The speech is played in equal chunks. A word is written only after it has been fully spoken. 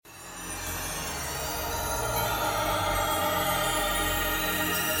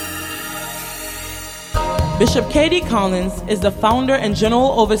Bishop K.D. Collins is the founder and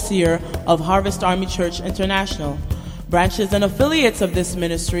general overseer of Harvest Army Church International. Branches and affiliates of this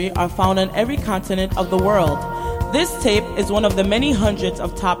ministry are found on every continent of the world. This tape is one of the many hundreds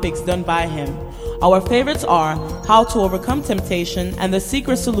of topics done by him. Our favorites are How to Overcome Temptation and The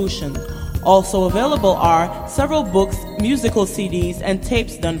Secret Solution. Also available are several books, musical CDs, and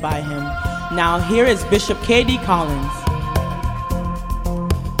tapes done by him. Now here is Bishop K.D. Collins.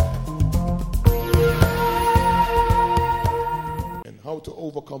 How to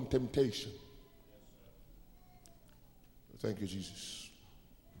overcome temptation. Thank you, Jesus.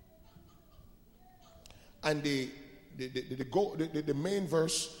 And the main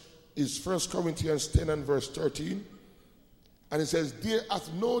verse is 1 Corinthians 10 and verse 13. And it says, "There hath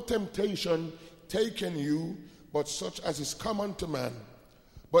no temptation taken you, but such as is common to man.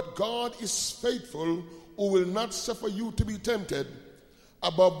 But God is faithful, who will not suffer you to be tempted,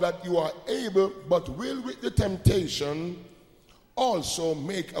 above that you are able, but will with the temptation also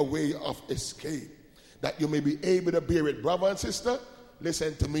make a way of escape, that you may be able to bear it." Brother and sister,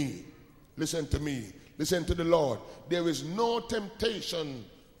 listen to me. Listen to me. Listen to the Lord. There is no temptation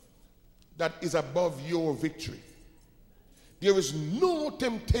that is above your victory. There is no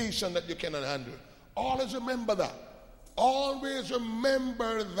temptation that you cannot handle. Always remember that. Always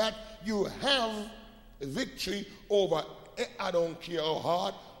remember that you have victory over, I don't care how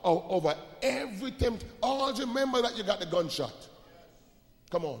hard, or over every temptation. Always remember that you got the gunshot.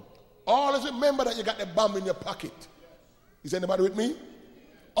 Come on. Always remember that you got the bomb in your pocket. Is anybody with me?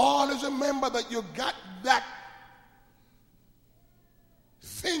 Always remember that you got that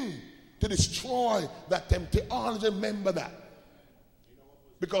thing to destroy that temptation. Always remember that.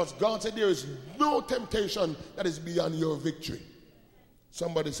 Because God said there is no temptation that is beyond your victory.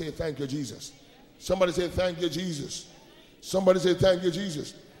 Somebody say, "Thank you, Jesus." Somebody say, "Thank you, Jesus." Somebody say, "Thank you,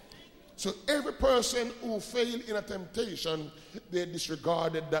 Jesus." So every person who failed in a temptation, they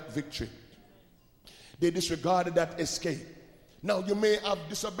disregarded that victory. They disregarded that escape. Now you may have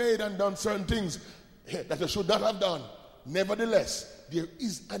disobeyed and done certain things that you should not have done. Nevertheless, there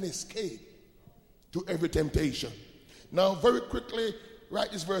is an escape to every temptation. Now very quickly,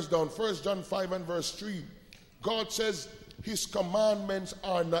 write this verse down. 1 John 5 and verse 3. God says his commandments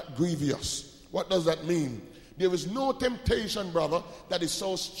are not grievous. What does that mean? There is no temptation, brother, that is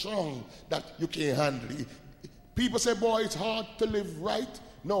so strong that you can't handle it. People say, "Boy, it's hard to live right."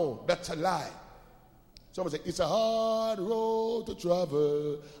 No, that's a lie. Somebody say, "It's a hard road to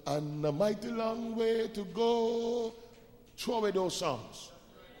travel and a mighty long way to go." Throw away those songs.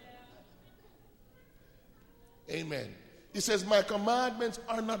 Amen. He says, "My commandments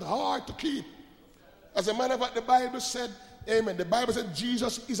are not hard to keep." As a matter of fact, the Bible said, amen, the Bible said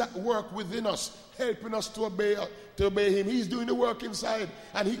Jesus is at work within us, helping us to obey him. He's doing the work inside,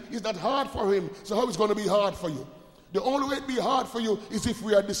 and it's not hard for him. So how is it going to be hard for you? The only way it be hard for you is if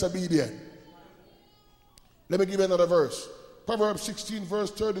we are disobedient. Let me give you another verse. Proverbs 16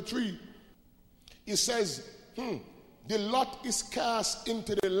 verse 33. It says, "The lot is cast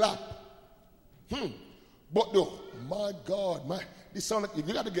into the lap." But my God, this sound like,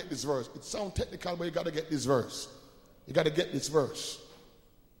 you got to get this verse. It sounds technical, but you got to get this verse. You got to get this verse.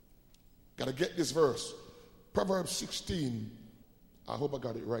 Got to get this verse. Proverbs 16. I hope I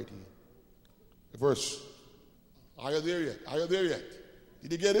got it right here. The verse. Are you there yet? Are you there yet?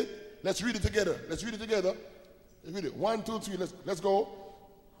 Did you get it? Let's read it together. Let's read it together. Let's read it. 1, 2, 3. Let's go.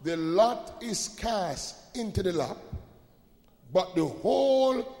 "The lot is cast into the lap, but the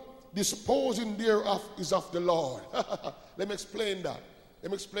whole disposing thereof is of the Lord." Let me explain that.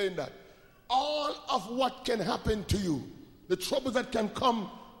 Let me explain that. All of what can happen to you, the troubles that can come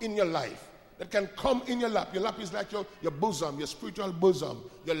in your life, that can come in your lap. Your lap is like your bosom, your spiritual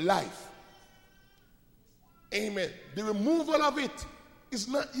bosom, your life. Amen. The removal of it is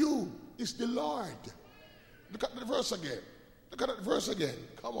not you, it's the Lord. Look at the verse again. Look at the verse again.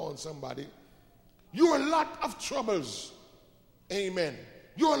 Come on, somebody. You're a lot of troubles. Amen.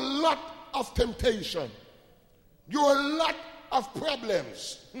 You're a lot of temptation. You're a lot of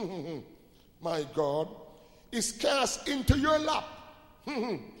problems. My God, is cast into your lap.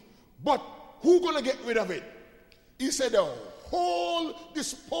 But who gonna get rid of it? He said the whole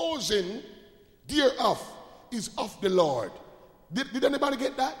disposing thereof is of the Lord. Did anybody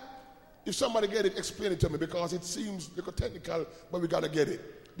get that? If somebody get it, explain it to me, because it seems a little technical, but we gotta get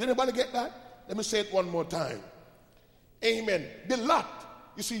it. Did anybody get that? Let me say it one more time. Amen. The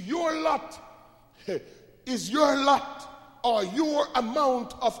lot, you see, your lot is your lot, or your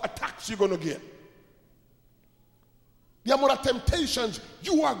amount of attacks you're going to get. The amount of temptations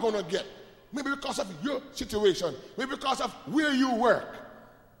you are going to get. Maybe because of your situation. Maybe because of where you work.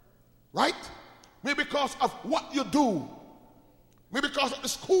 Right? maybe because of what you do, maybe because of the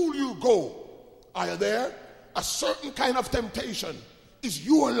school you go. Are you there? A certain kind of temptation is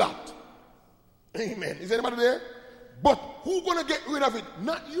your lot. Amen. Is anybody there? But who's going to get rid of it?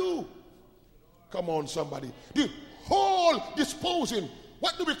 Not you. Come on, somebody. The whole disposing.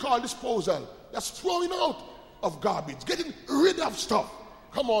 What do we call disposal? That's throwing out of garbage, getting rid of stuff.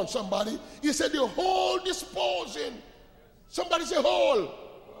 Come on, somebody. He said the whole disposing. Somebody say whole.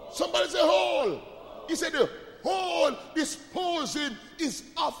 Somebody say whole. He said the whole disposing is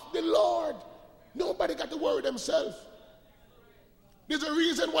of the Lord. Nobody got to worry themselves. There's a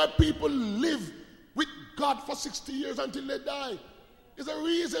reason why people live with God for 60 years until they die. There's a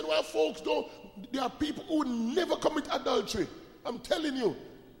reason why folks don't. There are people who never commit adultery. I'm telling you.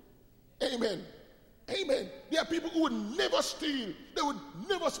 Amen. Amen. There are people who would never steal. They would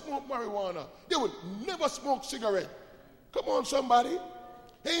never smoke marijuana. They would never smoke cigarette. Come on, somebody.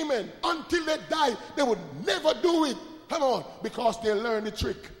 Amen. Until they die, they would never do it. Come on. Because they learn the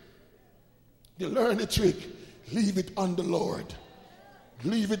trick. They learn the trick. Leave it on the Lord.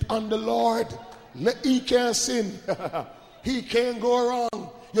 Leave it on the Lord. He can't sin. He can't go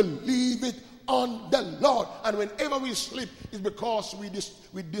wrong. You leave it on the Lord. And whenever we slip, it's because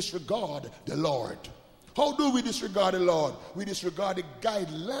we disregard the Lord. How do we disregard the Lord? We disregard the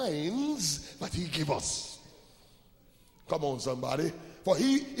guidelines that he gives us. Come on, somebody. For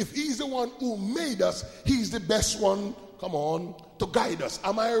if he's the one who made us, he's the best one, come on, to guide us.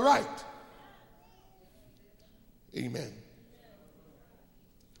 Am I right? Amen.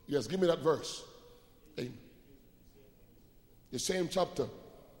 Yes, give me that verse. Amen. The same chapter.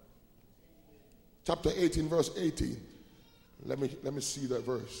 Chapter 18, verse 18. Let me see that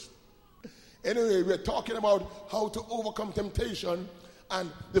verse. Anyway, we're talking about how to overcome temptation. And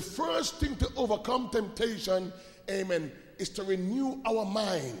the first thing to overcome temptation, amen, is to renew our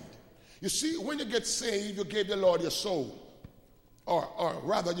mind. You see, when you get saved, you gave the Lord your soul. Or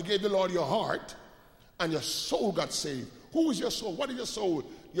rather, you gave the Lord your heart, and your soul got saved. Who is your soul? What is your soul?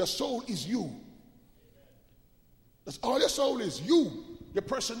 Your soul is you. That's all your soul is. You. Your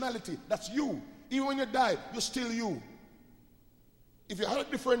personality. That's you. Even when you die, you're still you. If you had a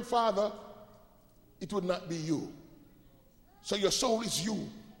different father, it would not be you. So your soul is you.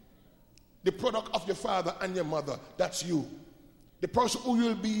 The product of your father and your mother, that's you. The person who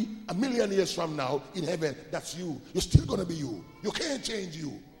you'll be 1,000,000 years from now in heaven, that's you. You're still going to be you. You can't change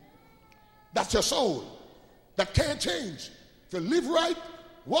you. That's your soul. That can't change. If you live right,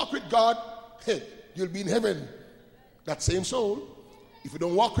 walk with God, hey, you'll be in heaven. That same soul. If you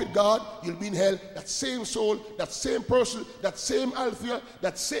don't walk with God, you'll be in hell. That same soul, that same person, that same Althea,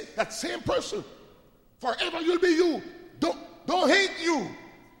 that same person. Forever you'll be you. Don't hate you.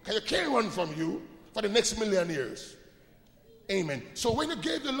 Because you can't run from you for the next 1,000,000 years. Amen. So when you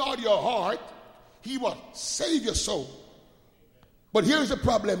gave the Lord your heart, he will save your soul. But here's the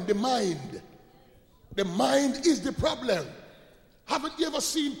problem, the mind. The mind is the problem. Haven't you ever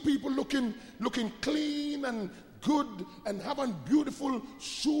seen people looking clean and good and having beautiful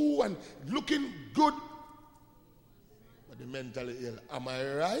shoe and looking good? But the mentally ill. Am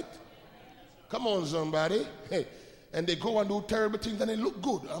I right? Come on, somebody. Hey. And they go and do terrible things and they look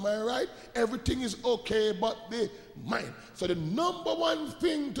good. Am I right? Everything is okay but the mind. So the number one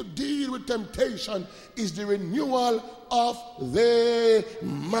thing to deal with temptation is the renewal of the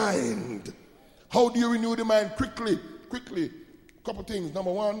mind. How do you renew the mind? Quickly. A couple things.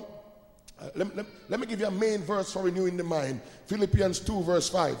 Number one, let me give you a main verse for renewing the mind. Philippians 2 verse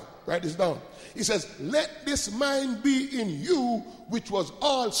 5. Write this down. It says, let this mind be in you, which was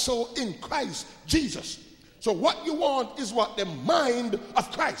also in Christ Jesus. So what you want is what? The mind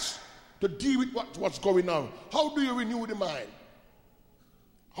of Christ to deal with what's going on. How do you renew the mind?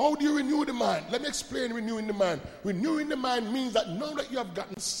 How do you renew the mind? Let me explain renewing the mind. Renewing the mind means that now that you have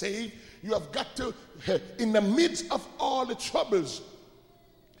gotten saved, you have got to, in the midst of all the troubles,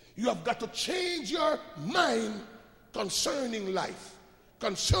 you have got to change your mind concerning life,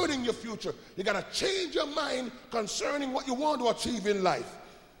 concerning your future. You got to change your mind concerning what you want to achieve in life.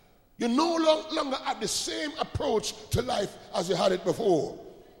 You no longer have the same approach to life as you had it before.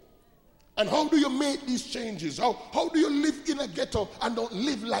 And how do you make these changes? How do you live in a ghetto and don't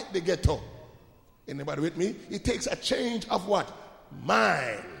live like the ghetto? Anybody with me? It takes a change of what?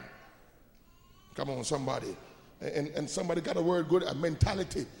 Mind. Come on, somebody. And somebody got a word good, a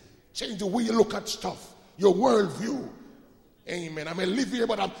mentality. Change the way you look at stuff, your worldview. Amen. I may live here,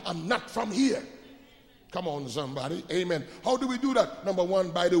 but I'm not from here. Come on, somebody. Amen. How do we do that? Number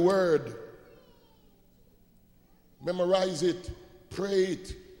one, by the word. Memorize it, pray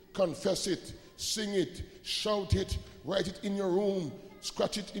it, confess it, sing it, shout it, write it in your room,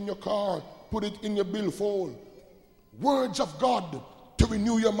 scratch it in your car, put it in your billfold. Words of God to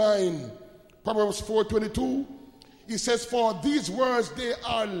renew your mind. Proverbs 4:22. He says, for these words, they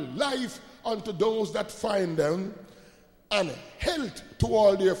are life unto those that find them, and health to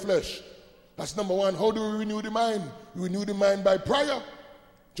all their flesh. That's number one. How do we renew the mind? We renew the mind by prayer.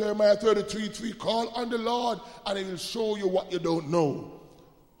 Jeremiah 33:3, call on the Lord and he will show you what you don't know.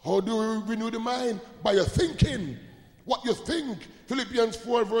 How do we renew the mind? By your thinking. What you think. Philippians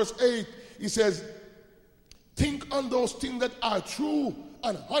 4:8, he says, think on those things that are true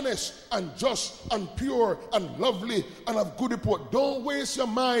and honest and just and pure and lovely and of good report. Don't waste your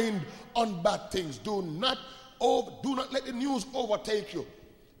mind on bad things. Do not let the news overtake you.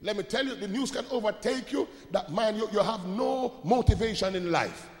 Let me tell you, the news can overtake you. That man, you have no motivation in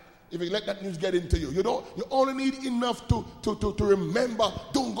life if you let that news get into you. You only need enough to remember,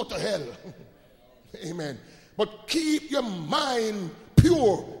 don't go to hell. Amen. But keep your mind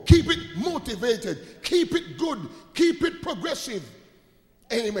pure. Keep it motivated. Keep it good. Keep it progressive.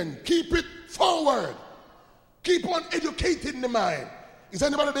 Amen. Keep it forward. Keep on educating the mind. Is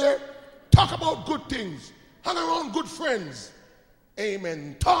anybody there? Talk about good things. Hang around good friends.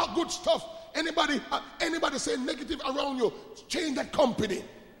 Amen. Talk good stuff. Anybody say negative around you, change that company.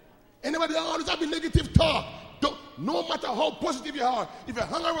 Anybody always having negative talk, no matter how positive you are, if you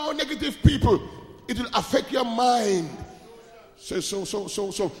hang around negative people, it will affect your mind. So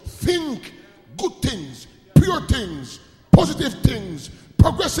think good things, pure things, positive things,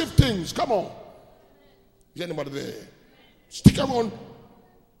 progressive things. Come on. Is anybody there? Stick around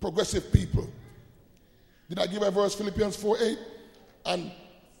progressive people. Did I give a verse? Philippians 4:8. And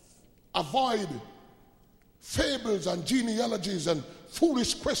avoid fables and genealogies and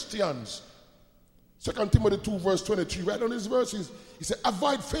foolish questions. 2 Timothy 2:23. Right on his verses, he said,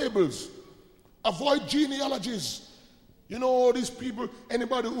 avoid fables, avoid genealogies. You know, these people,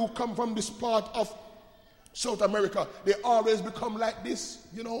 anybody who come from this part of South America, they always become like this,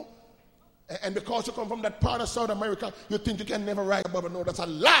 you know. And because you come from that part of South America, you think you can never write about it. No, that's a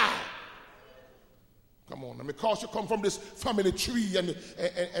lie. Come on, and because you come from this family tree and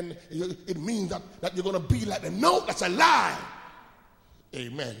it means that you're going to be like them. No, that's a lie.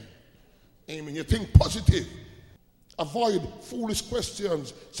 Amen. Amen. You think positive. Avoid foolish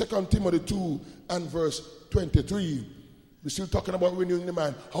questions. 2 Timothy 2 and verse 23. We're still talking about renewing the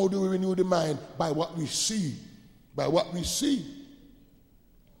mind. How do we renew the mind? By what we see. By what we see.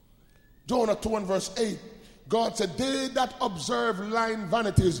 Jonah 2 and verse 8. God said, they that observe lying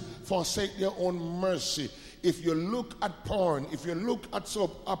vanities forsake their own mercy. If you look at porn, if you look at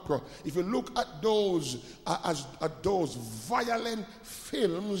soap opera, if you look at those violent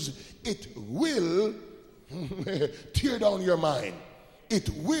films, it will tear down your mind. It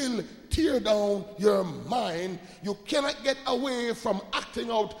will tear down your mind. You cannot get away from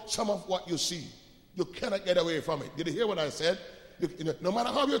acting out some of what you see. You cannot get away from it. Did you hear what I said? No matter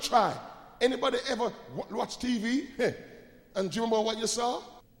how you try. Anybody ever watch TV? And do you remember what you saw?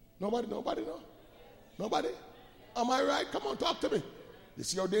 Nobody know? Nobody? Am I right? Come on, talk to me. You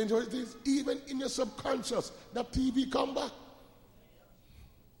see how dangerous it is? Even in your subconscious, that TV come back.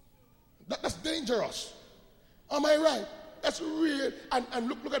 That's dangerous. Am I right? That's real. And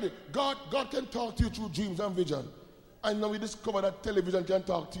look at it. God can talk to you through dreams and vision. And now we discover that television can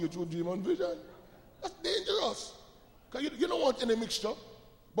talk to you through dream and vision. That's dangerous. Because you don't want any mixture.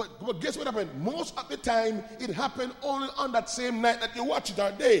 But guess what happened? Most of the time, it happened only on that same night that you watch it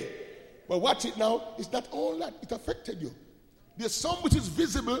that day. But watch it now, it's not all that. It affected you. There's some which is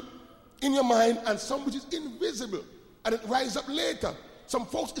visible in your mind and some which is invisible. And it rises up later. Some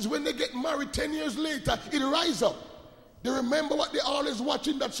folks, is when they get married 10 years later, it rises up. They remember what they always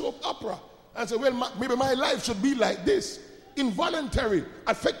watching, that soap opera. And say, well, maybe my life should be like this. Involuntary,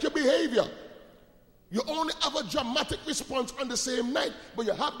 affect your behavior. You only have a dramatic response on the same night, but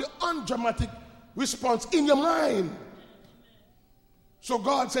you have the undramatic response in your mind. So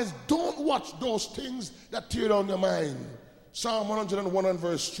God says, don't watch those things that tear down your mind. Psalm 101 and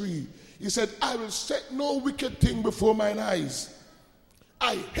verse 3. He said, I will set no wicked thing before mine eyes.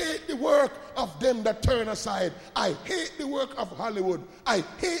 I hate the work of them that turn aside. I hate the work of Hollywood. I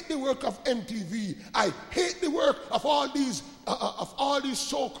hate the work of MTV. I hate the work of all these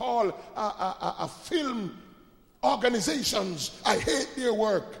so-called film organizations. I hate their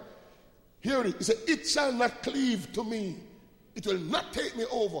work. Hear it. He said, it shall not cleave to me. It will not take me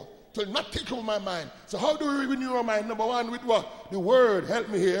over. It will not take over my mind. So how do we renew our mind? Number one, with what? The word. Help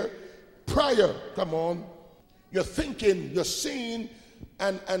me here. Prayer. Come on. You're thinking, you're seeing,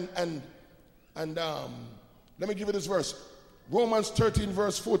 and let me give you this verse. Romans 13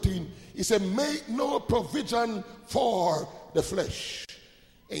 verse 14. He said, make no provision for the flesh.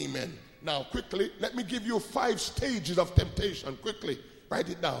 Amen. Now, quickly, let me give you 5 stages of temptation. Quickly, write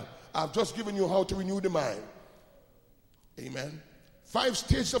it down. I've just given you how to renew the mind. Amen. 5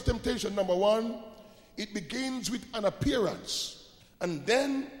 stages of temptation. Number 1, it begins with an appearance. And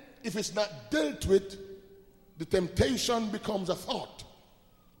then, if it's not dealt with, the temptation becomes a thought.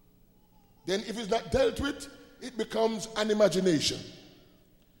 Then, if it's not dealt with, it becomes an imagination.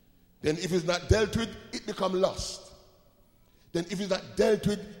 Then, if it's not dealt with, it becomes lust. Then if it's not dealt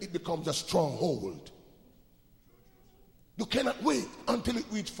with, it becomes a stronghold. You cannot wait until it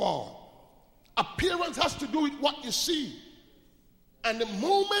reaches far. Appearance has to do with what you see. And the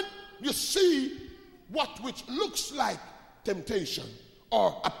moment you see what which looks like temptation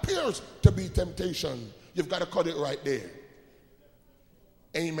or appears to be temptation, you've got to cut it right there.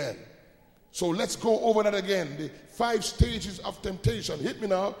 Amen. So let's go over that again. The 5 stages of temptation. Hit me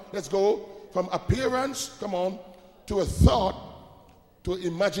now. Let's go from appearance, come on, to a thought, to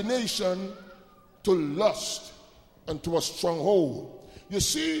imagination, to lust, and to a stronghold. You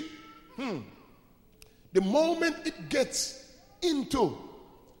see, the moment it gets into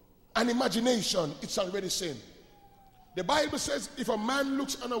an imagination, it's already sin. The Bible says if a man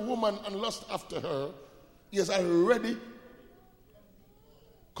looks on a woman and lusts after her, he has already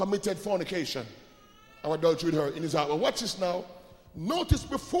committed fornication or adultery with her in his heart. Well, watch this now. Notice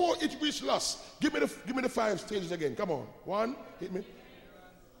before it reaches lust. Give me the 5 stages again. Come on. 1, hit me.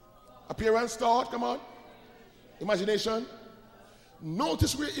 Appearance, thought, come on. Imagination.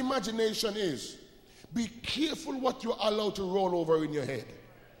 Notice where imagination is. Be careful what you allow to roll over in your head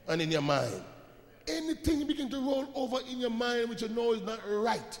and in your mind. Anything you begin to roll over in your mind which you know is not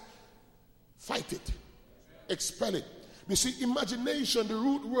right, fight it. Expel it. You see, imagination, the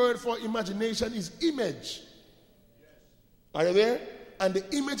root word for imagination is image. Are you there? And the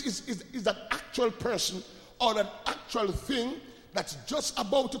image is that actual person or that actual thing that's just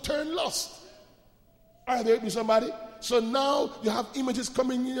about to turn lust. Are you there with me, somebody? So now you have images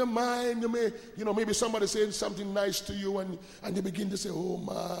coming in your mind. You may, maybe somebody saying something nice to you, and you begin to say, "Oh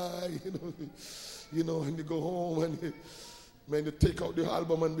my," and you go home and you take out the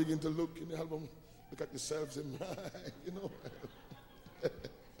album and begin to look in the album, look at yourselves and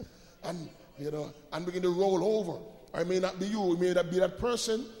and begin to roll over. Or it may not be you, it may not be that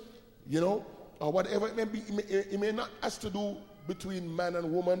person, or whatever it may be. It may not have to do between man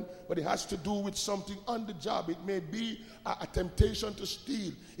and woman, but it has to do with something on the job. It may be a temptation to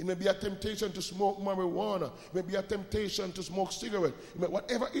steal. It may be a temptation to smoke marijuana. It may be a temptation to smoke cigarette.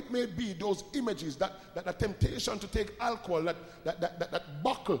 Whatever it may be, those images, that temptation to take alcohol, that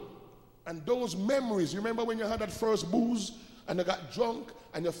buckle, and those memories. You remember when you had that first booze and you got drunk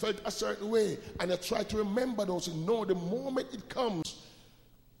and you felt a certain way and you try to remember those. No, the moment it comes,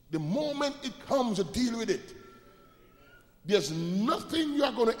 you deal with it. There's nothing you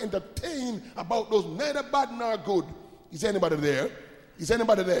are going to entertain about those, neither bad nor good. Is anybody there? Is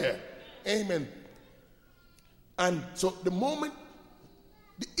anybody there? Amen. And so the moment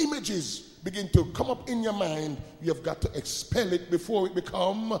the images begin to come up in your mind, you've got to expel it before it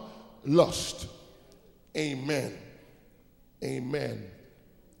become lust. Amen. Amen.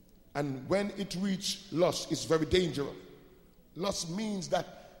 And when it reaches lust, it's very dangerous. Lust means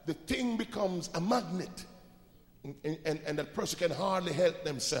that the thing becomes a magnet. And that person can hardly help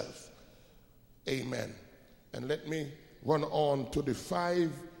themselves. Amen. And let me run on to the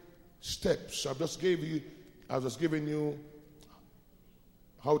 5 steps. I was just giving you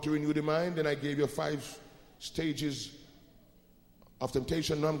how to renew the mind, and I gave you 5 stages of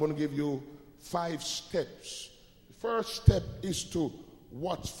temptation. Now I'm going to give you 5 steps. The first step is to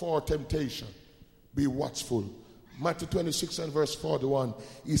watch for temptation. Be watchful. Matthew 26 and verse 41,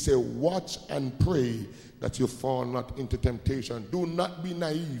 he said, watch and pray that you fall not into temptation. Do not be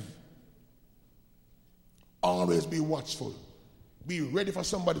naive. Always be watchful. Be ready for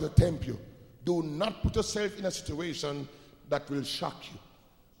somebody to tempt you. Do not put yourself in a situation that will shock you.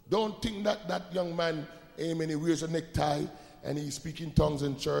 Don't think that that young man, amen, he wears a necktie and he's speaking tongues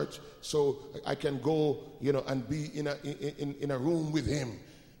in church, so I can go, and be in a room with him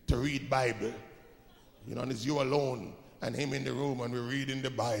to read Bible. And it's you alone and him in the room and we're reading the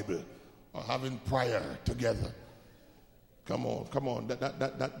Bible or having prayer together. Come on.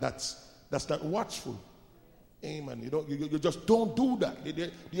 That's not watchful. Amen. You just don't do that.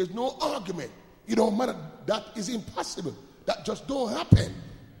 There's no argument. It don't matter. That is impossible. That just don't happen.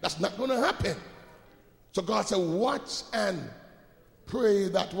 That's not going to happen. So God said, watch and pray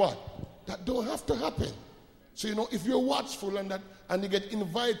that what? That don't have to happen. So, if you're watchful and you get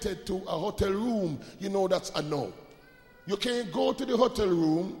invited to a hotel room, that's a no. You can't go to the hotel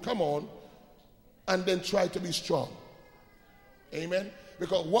room, come on, and then try to be strong. Amen.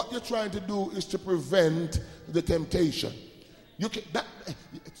 Because what you're trying to do is to prevent the temptation.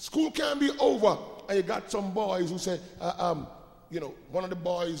 School can be over, and you got some boys who say, one of the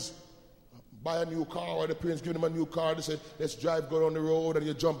boys buy a new car, or the parents give them a new car. They say, let's drive, go down the road, and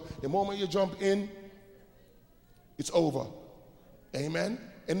you jump. The moment you jump in, it's over. Amen.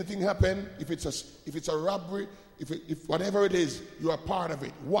 Anything happen, if it's a robbery, if whatever it is, you are part of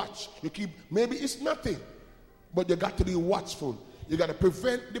it. Watch. Maybe it's nothing, but you got to be watchful. You got to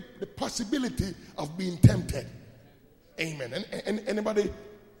prevent the possibility of being tempted. Amen. And anybody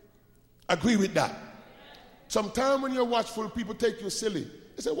agree with that? Sometimes when you're watchful, people take you silly.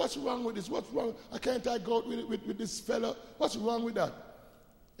 They say, what's wrong with this? What's wrong? Can't I go out with this fella? What's wrong with that?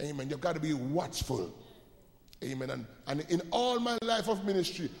 Amen. You've got to be watchful. Amen. And in all my life of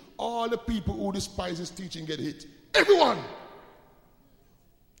ministry, all the people who despise his teaching get hit. Everyone.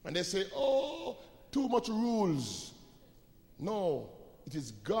 And they say, oh, too much rules. No, it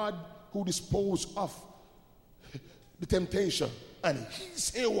is God who disposes of the temptation. And he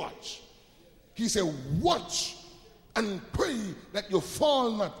say watch. He said watch and pray that you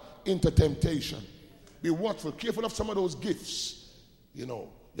fall not into temptation. Be watchful. Careful of some of those gifts. You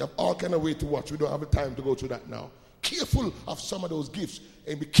have all kind of way to watch. We don't have the time to go through that now. Careful of some of those gifts.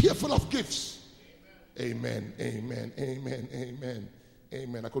 And be careful of gifts. Amen. Amen. Amen. Amen.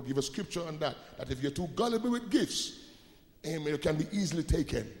 Amen. I could give a scripture on that. That if you're too gullible with gifts, amen, you can be easily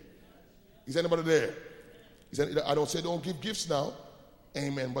taken. Is anybody there? I don't say don't give gifts now.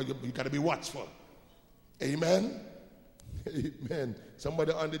 Amen. But you got to be watchful. Amen. Amen.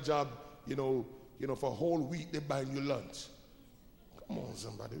 Somebody on the job, for a whole week, they're buying you lunch. Come on,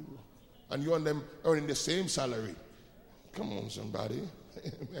 somebody. And you and them earning the same salary. Come on, somebody.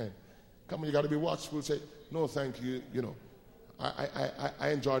 Amen. Come on, you got to be watchful. Say, no, thank you. I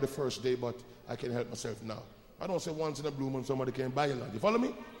enjoy the first day, but I can help myself now. I don't say once in a blue moon somebody can buy you lunch. You follow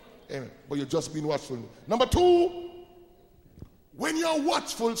me? Amen. But you're just being watchful. Number two, when you're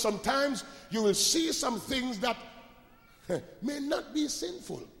watchful, sometimes you will see some things that may not be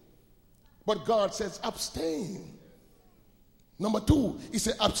sinful. But God says abstain. Number two, he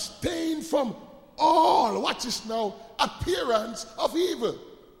said abstain from all, watch this now, appearance of evil.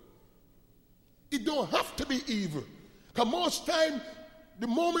 It don't have to be evil. Because most time, the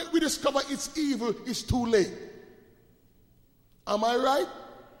moment we discover it's evil, it's too late. Am I right?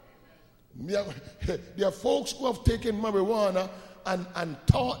 There are folks who have taken marijuana and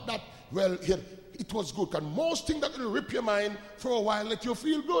thought that, well, it was good. Because most things that will rip your mind for a while let you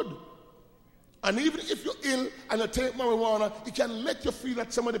feel good. And even if you're ill and you take marijuana, it can let you feel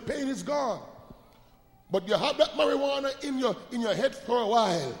that some of the pain is gone. But you have that marijuana in your head for a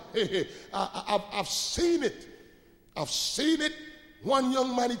while. I've seen it. I've seen it. One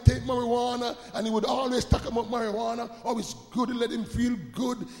young man, he take marijuana and he would always talk about marijuana. Oh, it's good to let him feel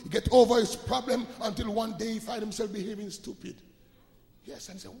good. He get over his problem until one day he find himself behaving stupid. Yes,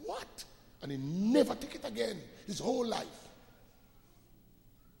 and he said, what? And he never take it again his whole life.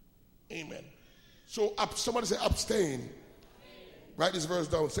 Amen. So somebody say abstain. Write this verse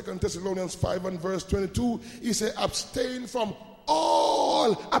down. 2 Thessalonians 5 and verse 22. He said abstain from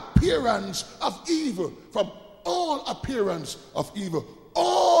all appearance of evil. From all appearance of evil.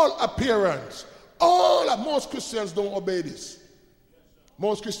 All appearance. Most Christians don't obey this.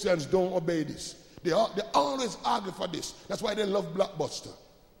 Most Christians don't obey this. They always argue for this. That's why they love Blockbuster.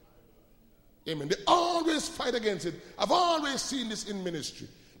 Amen. They always fight against it. I've always seen this in ministry.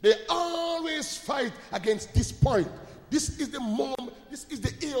 They always fight against this point. This is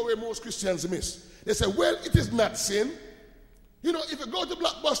the area where most Christians miss. They say, well, it is not sin. If you go to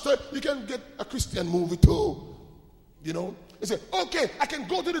Blockbuster, you can get a Christian movie too. They say, okay, I can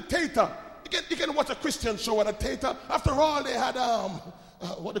go to the theater. You can watch a Christian show at a theater. After all, they had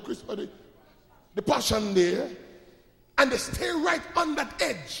the Passion there. And they stay right on that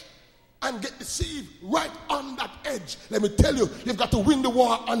edge and get deceived right on that edge. Let me tell you, you've got to win the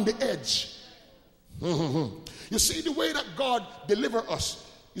war on the edge. You see the way that God delivers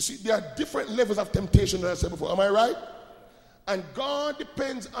us. You see, there are different levels of temptation, as I said before. Am I right? And God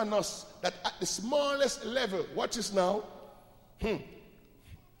depends on us that at the smallest level, watch this now,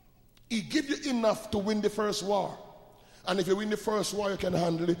 He gives you enough to win the first war. And if you win the first war, you can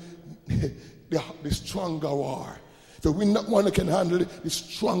handle the stronger war. If you win that one, you can handle it, the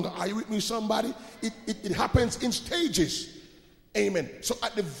stronger. Are you with me, somebody? It happens in stages. Amen. So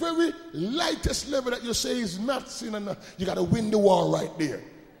at the very lightest level that you say is not sin, you got to win the war right there.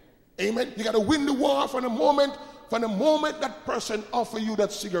 Amen. You got to win the war from the moment that person offers you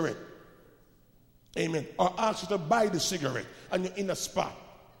that cigarette. Amen. Or asks you to buy the cigarette and you're in a spot.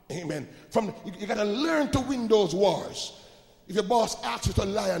 Amen. You got to learn to win those wars. If your boss asks you to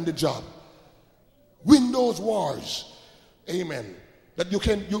lie on the job, win those wars. Amen. That you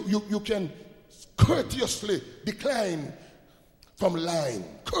can courteously decline from lying.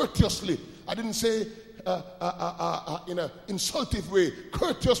 Courteously. I didn't say in an insultive way.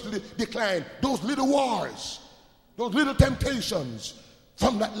 Courteously decline those little wars, those little temptations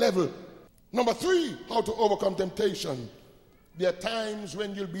from that level. Number 3, how to overcome temptation. There are times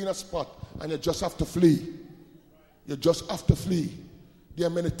when you'll be in a spot and you just have to flee. You just have to flee. There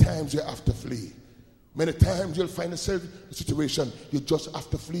are many times you have to flee. Many times you'll find yourself in a situation you just have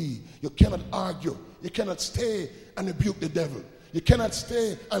to flee. You cannot argue. You cannot stay and rebuke the devil. You cannot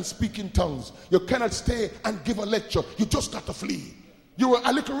stay and speak in tongues. You cannot stay and give a lecture. You just got to flee. You were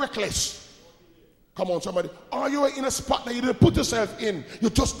a little reckless. Come on, somebody. Or you were in a spot that you didn't put yourself in.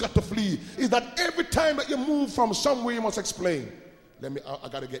 You just got to flee. Is that every time that you move from somewhere you must explain. I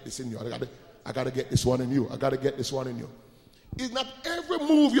got to get this in you. I got to get this one in you. I got to get this one in you. Is not every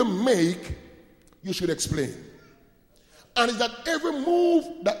move you make you should explain. And is that every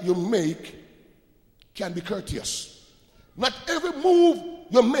move that you make can be courteous. Not every move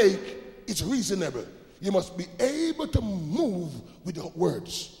you make is reasonable. You must be able to move without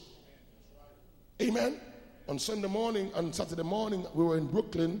words. Amen. On Sunday morning, on Saturday morning, we were in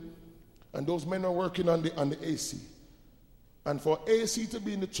Brooklyn, and those men are working on the AC. And for AC to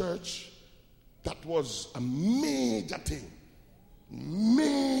be in the church, that was a major thing.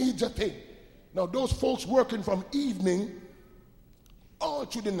 Major thing. Now, those folks working from evening all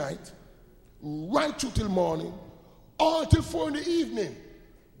through the night, right through till morning, all till 4 in the evening,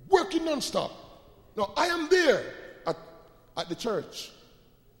 working non-stop. Now, I am there at the church,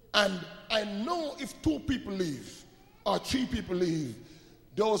 and I know if 2 people leave or 3 people leave,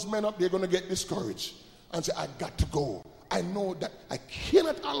 those men up there are going to get discouraged and say, I got to go. I know that I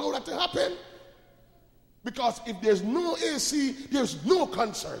cannot allow that to happen, because if there's no AC, there's no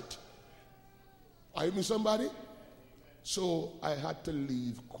concert. Are you with somebody? So I had to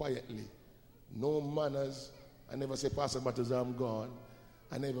leave quietly. No manners. I never say, Pastor Matters, I'm gone.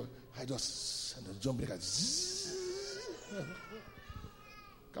 I just jump like a zzz.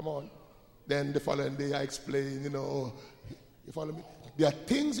 Come on. Then the following day I explain, you follow me? There are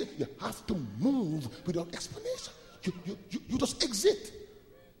things you have to move without explanation. You just exit.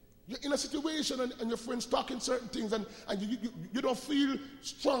 You're in a situation and your friends talking certain things and you don't feel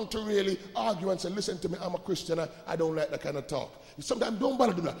strong to really argue and say, listen to me, I'm a Christian, I don't like that kind of talk. You sometimes don't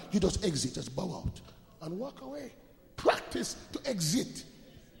bother doing that. You just exit, just bow out and walk away. Practice to exit.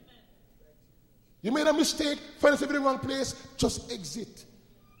 You made a mistake, find yourself in the wrong place, just exit.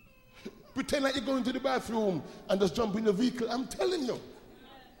 Pretend like you're going to the bathroom and just jump in the vehicle. I'm telling you.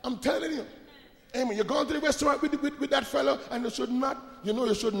 Amen. You're going to the restaurant with that fellow and you should not.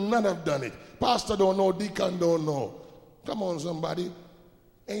 You should not have done it. Pastor don't know, deacon don't know. Come on, somebody.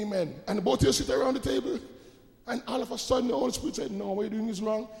 Amen. And both of you sit around the table and all of a sudden the Holy Spirit said, no, what you're doing is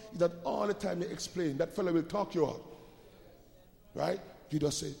wrong. Is that all the time you explain, that fellow will talk you out. Right? You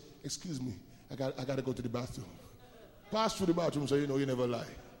just say, excuse me, I got to go to the bathroom. Pass through the bathroom so you know you never lie.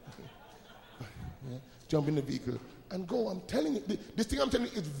 Yeah. Jump in the vehicle and go. I'm telling you, this thing I'm telling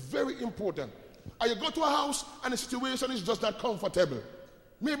you is very important. Or you go to a house and the situation is just not comfortable.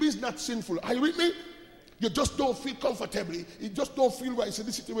 Maybe it's not sinful. Are you with me? You just don't feel comfortable. You just don't feel right. So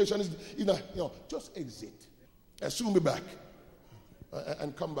this situation is, just exit. And soon be back.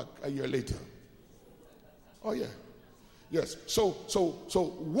 And come back a year later. Oh, yeah. Yes. So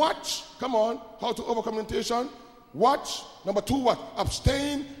watch. Come on. How to overcome temptation. Watch. Number 2, what?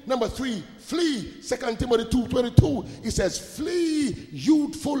 Abstain. Number 3, flee. 2 Timothy 2:22. It says, flee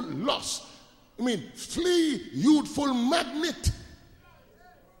youthful lust. Flee youthful magnet.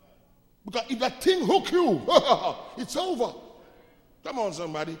 Because if that thing hook you, it's over. Come on,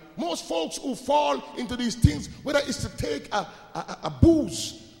 somebody. Most folks who fall into these things, whether it's to take a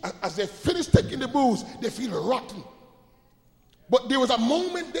booze, as they finish taking the booze, they feel rotten. But there was a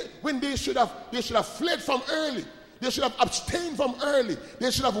moment when they should have fled from early. They should have abstained from early.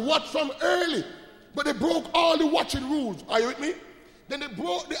 They should have watched from early. But they broke all the watching rules. Are you with me? Then they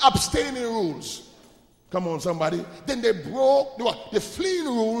broke the abstaining rules. Come on, somebody. Then they broke the fleeing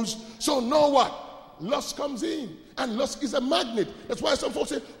rules. So now what? Lust comes in. And lust is a magnet. That's why some folks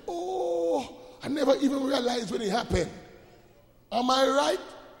say, oh, I never even realized when it happened. Am I right?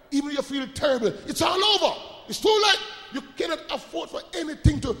 Even if you feel terrible, it's all over. It's too late. You cannot afford for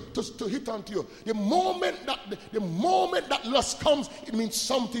anything to hit onto you. The moment that lust comes, it means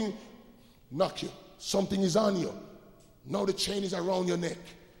something knock you. Something is on you. Now the chain is around your neck.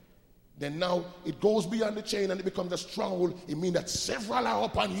 Then now it goes beyond the chain and it becomes a stronghold. It means that several are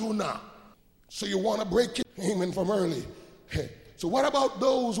upon you now. So you want to break it, amen, from early. So what about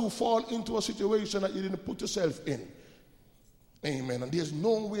those who fall into a situation that you didn't put yourself in? Amen. And there's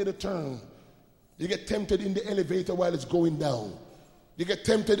no way to turn. You get tempted in the elevator while it's going down. You get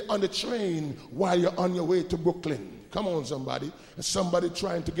tempted on the train while you're on your way to Brooklyn. Come on, somebody. And somebody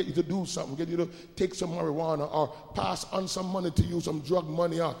trying to get you to do something, get you to take some marijuana or pass on some money to you, some drug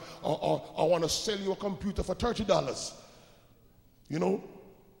money, or want to sell you a computer for $30. You know?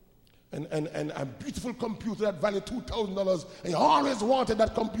 And a beautiful computer that valued $2,000, and you always wanted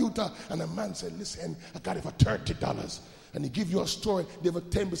that computer. And the man said, listen, I got it for $30. And he give you a story. They were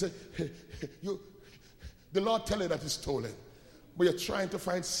 10%. The Lord tell you that it's stolen. But you're trying to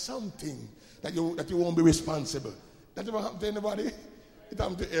find something that you won't be responsible. That never happened to anybody. It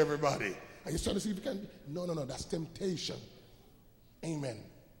happened to everybody. And you're trying to see if you can. No, that's temptation. Amen.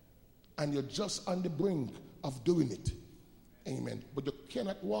 And you're just on the brink of doing it. Amen. But you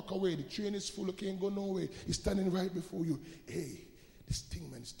cannot walk away. The train is full. You can't go nowhere. It's standing right before you. Hey, this thing,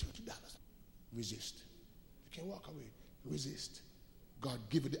 man, is $30. Resist. You can't walk away. Resist. God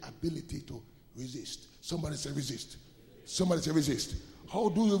give you the ability to resist. Somebody say resist. Somebody say resist. How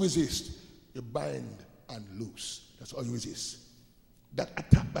do you resist? You bind and loose. That's how you resist. That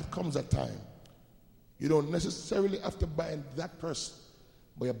attack that comes at time. You don't necessarily have to bind that person,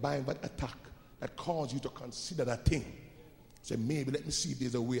 but you bind that attack that causes you to consider that thing. Say, maybe let me see if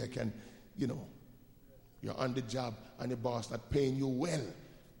there's a way I can, you're on the job and the boss not paying you well,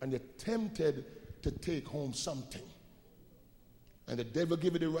 and you're tempted to take home something. And the devil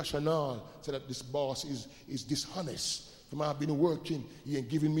give you the rationale so that this boss is dishonest. From I've been working, he ain't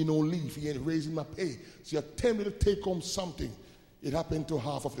giving me no leave, he ain't raising my pay. So you're tempted to take home something. It happened to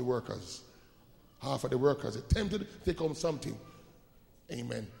half of the workers. Half of the workers are tempted to take home something.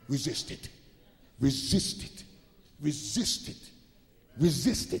 Amen. Resist it. Resist it. Resist it.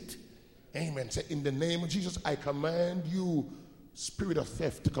 Resist it. Amen. Say, in the name of Jesus, I command you, spirit of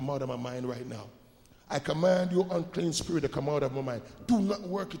theft, to come out of my mind right now. I command you, unclean spirit, to come out of my mind. Do not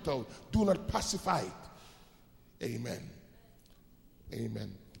work it out. Do not pacify it. Amen.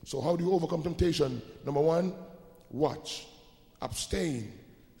 Amen. So how do you overcome temptation? Number one, watch, abstain,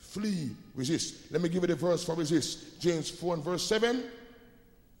 flee, resist. Let me give you the verse for resist. James 4 and verse 7.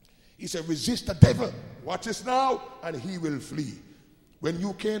 He said, resist the devil. Watch this now, and he will flee. When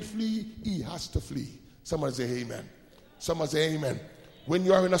you can't flee, he has to flee. Somebody say amen. Somebody say amen. When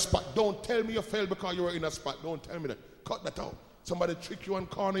you are in a spot, don't tell me you failed because you were in a spot. Don't tell me that. Cut that out. Somebody trick you and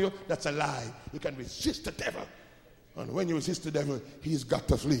corner you, that's a lie. You can resist the devil. And when you resist the devil, he's got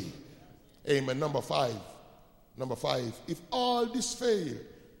to flee. Amen. Number five. If all this fail,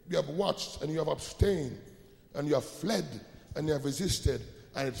 you have watched and you have abstained and you have fled and you have resisted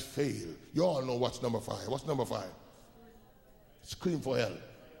and it failed. You all know what's number 5. What's number 5? Scream for help.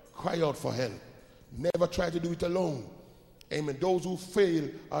 Cry out for help. Never try to do it alone. Amen. Those who fail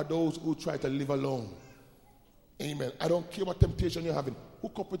are those who try to live alone. Amen. I don't care what temptation you're having.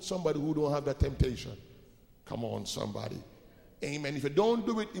 Hook up with somebody who don't have that temptation. Come on, somebody. Amen. If you don't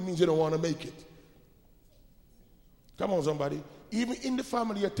do it, it means you don't want to make it. Come on, somebody. Even in the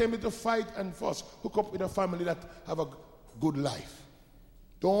family, you're tempted to fight and fuss. Hook up with a family that have a good life.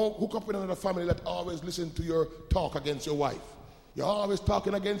 Don't hook up with another family that always listen to your talk against your wife. You're always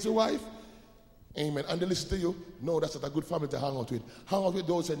talking against your wife. Amen. And they listen to you. No, that's not a good family to hang out with. Hang out with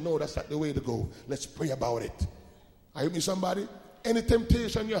those and no, that's not the way to go. Let's pray about it. Are you with me, somebody? Any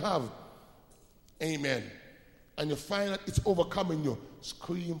temptation you have, amen, and you find that it's overcoming you,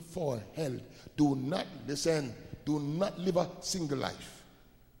 scream for help. Do not listen. Do not live a single life.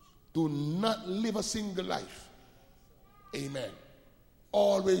 Do not live a single life. Amen.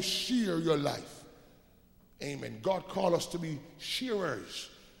 Always share your life. Amen. God called us to be sharers.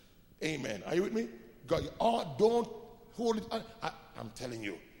 Amen. Are you with me? God, don't hold it. I'm telling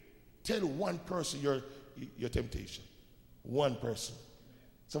you. Tell one person your temptation. One person.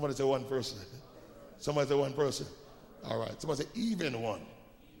 Somebody say one person. Somebody say one person. All right. Somebody say even one.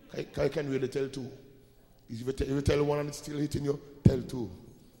 I can really tell two. If you tell one and it's still hitting you, tell two.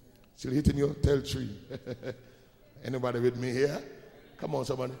 Still hitting you, tell three. Anybody with me here? Come on,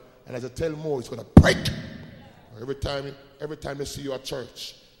 somebody. And as I tell more, it's going to break. Every time they see you at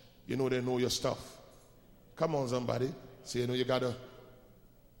church, you know they know your stuff. Come on, somebody. Say, you know you got to.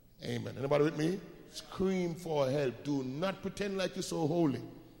 Amen. Anybody with me? Scream for help. Do not pretend like you're so holy.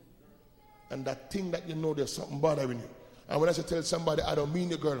 And that thing that you know there's something bothering you. And when I say tell somebody, I don't mean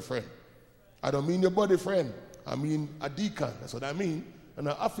your girlfriend. I don't mean your body friend. I mean a deacon. That's what I mean. And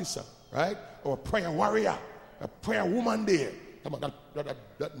an officer, right? Or a prayer warrior. A prayer woman there. Come on,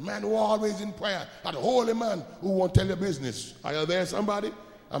 that man who always in prayer. That holy man who won't tell your business. Are you there, somebody?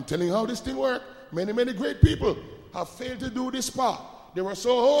 I'm telling you how this thing works. Many, many great people. have failed to do this part. They were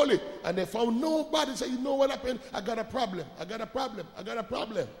so holy, and they found nobody. Say, you know what happened? I got a problem. I got a problem. I got a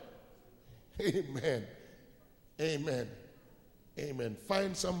problem. Amen. Amen. Amen.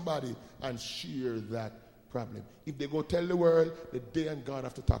 Find somebody and share that problem. If they go tell the world, the day and God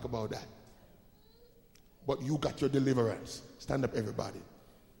have to talk about that. But you got your deliverance. Stand up, everybody.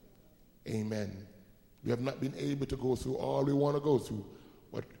 Amen. We have not been able to go through all we want to go through.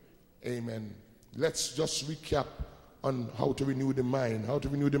 But, amen. Let's just recap on how to renew the mind. How to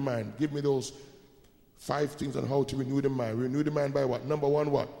renew the mind. Give me those 5 things on how to renew the mind. Renew the mind by what? Number 1,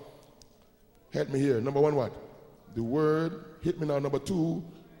 what? Help me here. Number 1, what? The word. Hit me now. Number 2,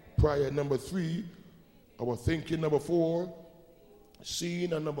 prayer. Number 3, our thinking. Number 4,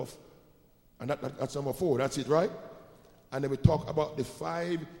 seeing. And that's number 4. That's it, right? And then we talk about the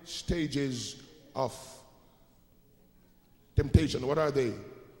 5 stages of temptation. What are they?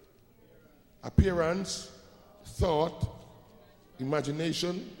 Appearance, thought,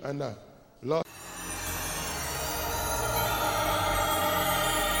 imagination, and love.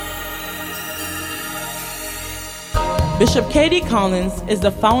 Bishop K.D. Collins is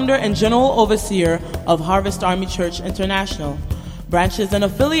the founder and general overseer of Harvest Army Church International. Branches and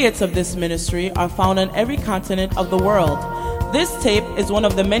affiliates of this ministry are found on every continent of the world. This tape is one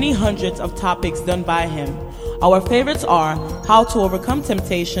of the many hundreds of topics done by him. Our favorites are How to Overcome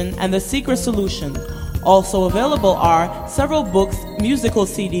Temptation and The Secret Solution. Also available are several books, musical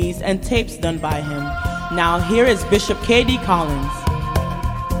CDs, and tapes done by him. Now here is Bishop K.D. Collins.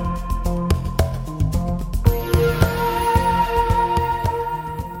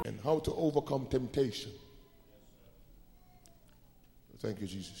 And how to overcome temptation. Thank you,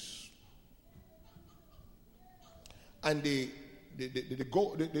 Jesus. And the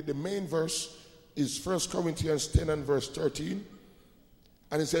main verse is 1 Corinthians 10 and verse 13.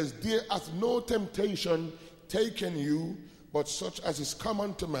 And it says, there hath no temptation taken you, but such as is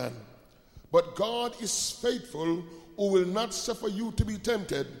common to man. But God is faithful, who will not suffer you to be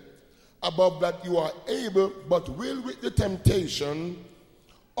tempted above that you are able, but will with the temptation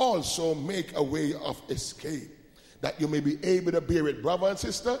also make a way of escape, that you may be able to bear it. Brother and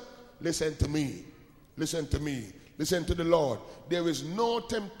sister, listen to me. Listen to me. Listen to the Lord. There is no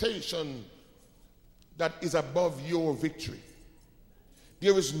temptation that is above your victory.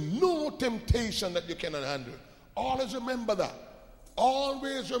 There is no temptation that you cannot handle. Always remember that.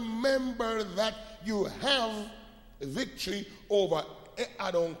 Always remember that you have victory over,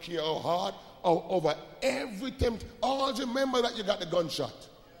 I don't care how hard, or over every temptation. Always remember that you got the gunshot.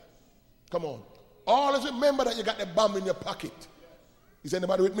 Come on. Always remember that you got the bomb in your pocket. Is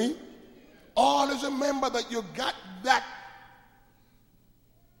anybody with me? Always remember that you got that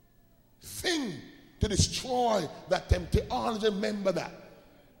thing to destroy that temptation. Always remember that.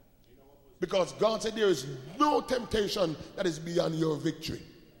 Because God said there is no temptation that is beyond your victory.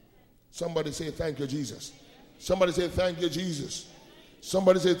 Somebody say thank you, Jesus. Somebody say thank you, Jesus.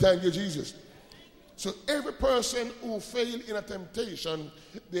 Somebody say thank you, Jesus. So every person who failed in a temptation,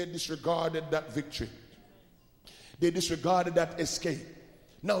 they disregarded that victory. They disregarded that escape.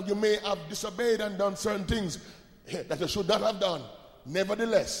 Now you may have disobeyed and done certain things that you should not have done.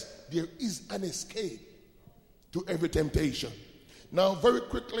 Nevertheless, there is an escape to every temptation. Now very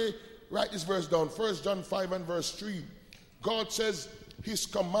quickly, write this verse down. 1 John 5 and verse 3. God says his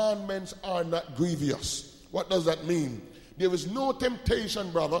commandments are not grievous. What does that mean? There is no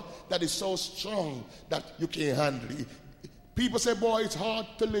temptation, brother, that is so strong that you can't handle it. People say, boy, it's hard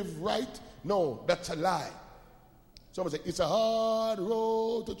to live right. No, that's a lie. Somebody say, it's a hard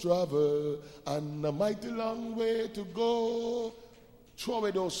road to travel and a mighty long way to go. Throw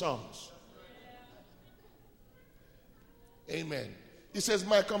away those songs. Amen. He says,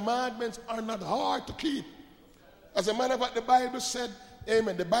 my commandments are not hard to keep. As a matter of fact, the Bible said,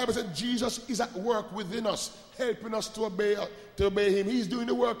 amen, the Bible said Jesus is at work within us, helping us to obey him. He's doing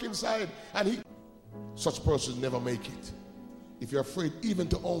the work inside. And such persons never make it. If you're afraid even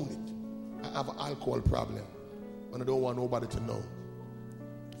to own it, I have an alcohol problem. And I don't want nobody to know.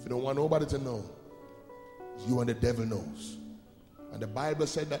 If you don't want nobody to know, you and the devil knows. And the Bible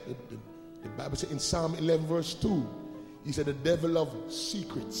said that, the Bible said in Psalm 11 verse 2, he said the devil loves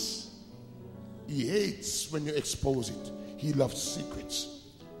secrets. He hates when you expose it. He loves secrets.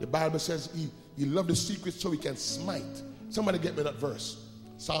 The Bible says he loves the secrets so he can smite. Somebody get me that verse.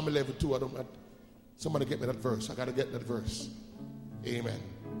 Psalm 11 2, somebody get me that verse. I got to get that verse. Amen.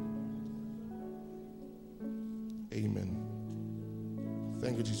 Amen.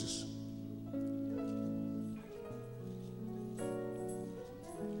 Thank you, Jesus.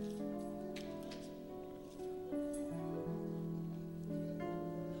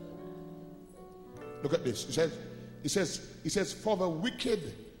 Look at this. It says, He says, for the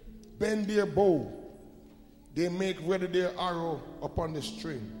wicked bend their bow, they make ready their arrow upon the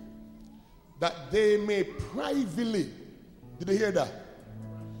string, that they may privately, did you hear that?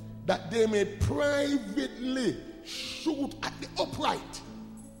 That they may privately shoot at the upright.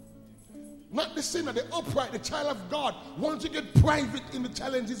 Not the sinner, the upright, the child of God. Once you get private in the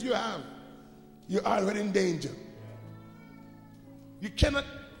challenges you have, you're already in danger. You cannot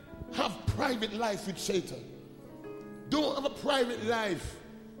have private life with Satan. Don't have a private life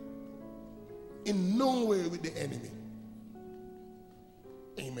in no way with the enemy.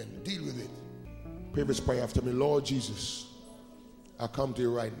 Amen. Deal with it. Pray this prayer after me. Lord Jesus, I come to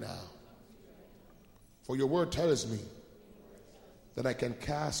you right now. For your word tells me that I can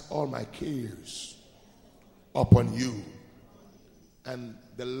cast all my cares upon you. And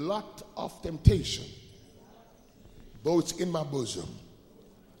the lot of temptation, though it's in my bosom,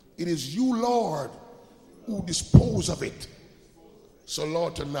 it is you, Lord, who dispose of it. So,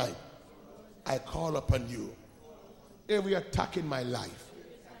 Lord, tonight, I call upon you. Every attack in my life,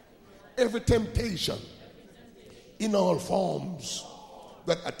 every temptation in all forms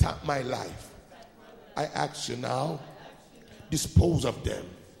that attack my life, I ask you now, dispose of them.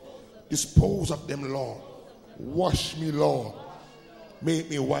 Dispose of them, Lord. Wash me, Lord. Make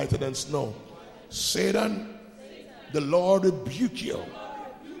me whiter than snow. Satan, the Lord rebuke you.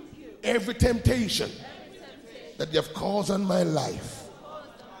 Every temptation that you have caused on my life,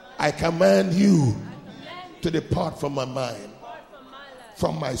 I command you to depart from my mind,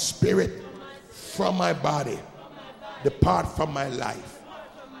 from my spirit, from my body. Depart from my life.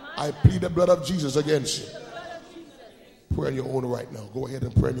 I plead the blood of Jesus against you. Pray on your own right now. Go ahead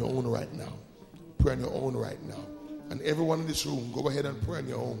and pray on your own right now. Pray on your own right now. And everyone in this room, go ahead and pray on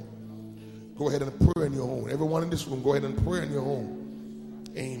your own. Go ahead and pray on your own. Everyone in this room, go ahead and pray on your own.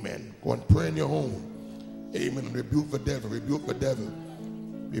 Amen. Go and pray on your own. Amen. Rebuke the devil. Rebuke the devil.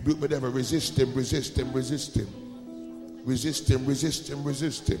 Rebuke the devil. Resist him. Resist him. Resist him. Resist him. Resist him.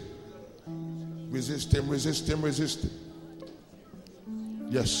 Resist him. Resist him. Resist him. Resist him.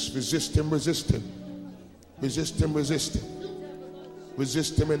 Yes. Resist him. Resist him. Resist him. Resist him.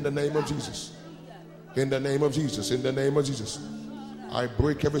 Resist him in the name of Jesus. In the name of Jesus. In the name of Jesus. I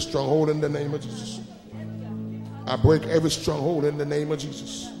break every stronghold in the name of Jesus. I break every stronghold in the name of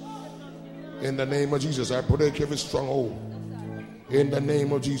Jesus. In the name of Jesus. I break every stronghold. In the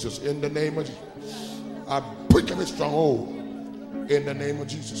name of Jesus. In the name of Jesus. I break every stronghold. In the name of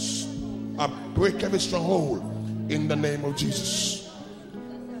Jesus. I break every stronghold. In the name of Jesus.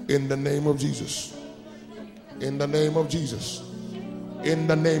 In the name of Jesus. In the name of Jesus. In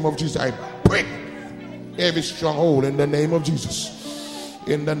the name of Jesus. I break every stronghold in the name of Jesus.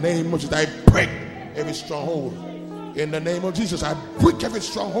 In the name of Jesus. I break every stronghold. In the name of Jesus. I break every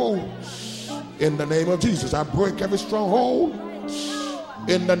stronghold. In the name of Jesus. I break every stronghold.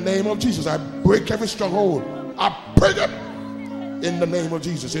 In the name of Jesus. I break every stronghold. I break it. In the name of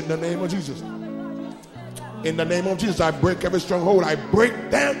Jesus. In the name of Jesus. In the name of Jesus. I break every stronghold. I break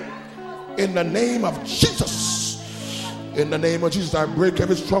them. In the name of Jesus. In the name of Jesus. I break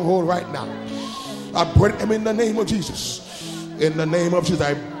every stronghold right now. I break them in the name of Jesus. In the name of Jesus.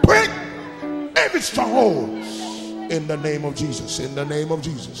 I break every stronghold. In the name of Jesus. In the name of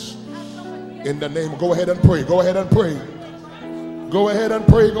Jesus. In the name. Go ahead and pray. Go ahead and pray. Go ahead and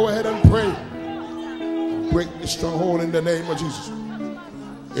pray. Go ahead and pray. Break the stronghold in the name of Jesus.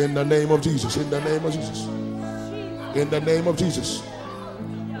 In the name of Jesus. In the name of Jesus. In the name of Jesus.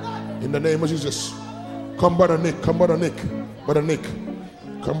 In the name of Jesus. Come, Brother Nick. Come, Brother Nick. Brother Nick.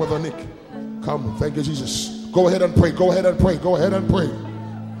 Come, Brother Nick. Come. Thank you, Jesus. Go ahead and pray. Go ahead and pray. Go ahead and pray.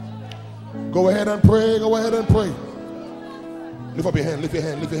 Go ahead and pray. Go ahead and pray. Lift up your hand. Lift your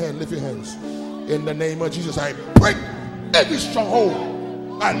hand. Lift your hand. Lift your hands. In the name of Jesus, I break every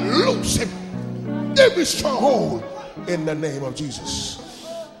stronghold. I loose him. Every stronghold. In the name of Jesus.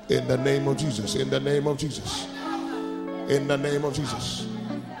 In the name of Jesus. In the name of Jesus. In the name of Jesus.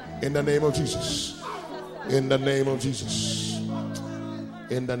 In the name of Jesus. In the name of Jesus.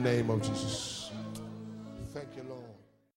 In the name of Jesus.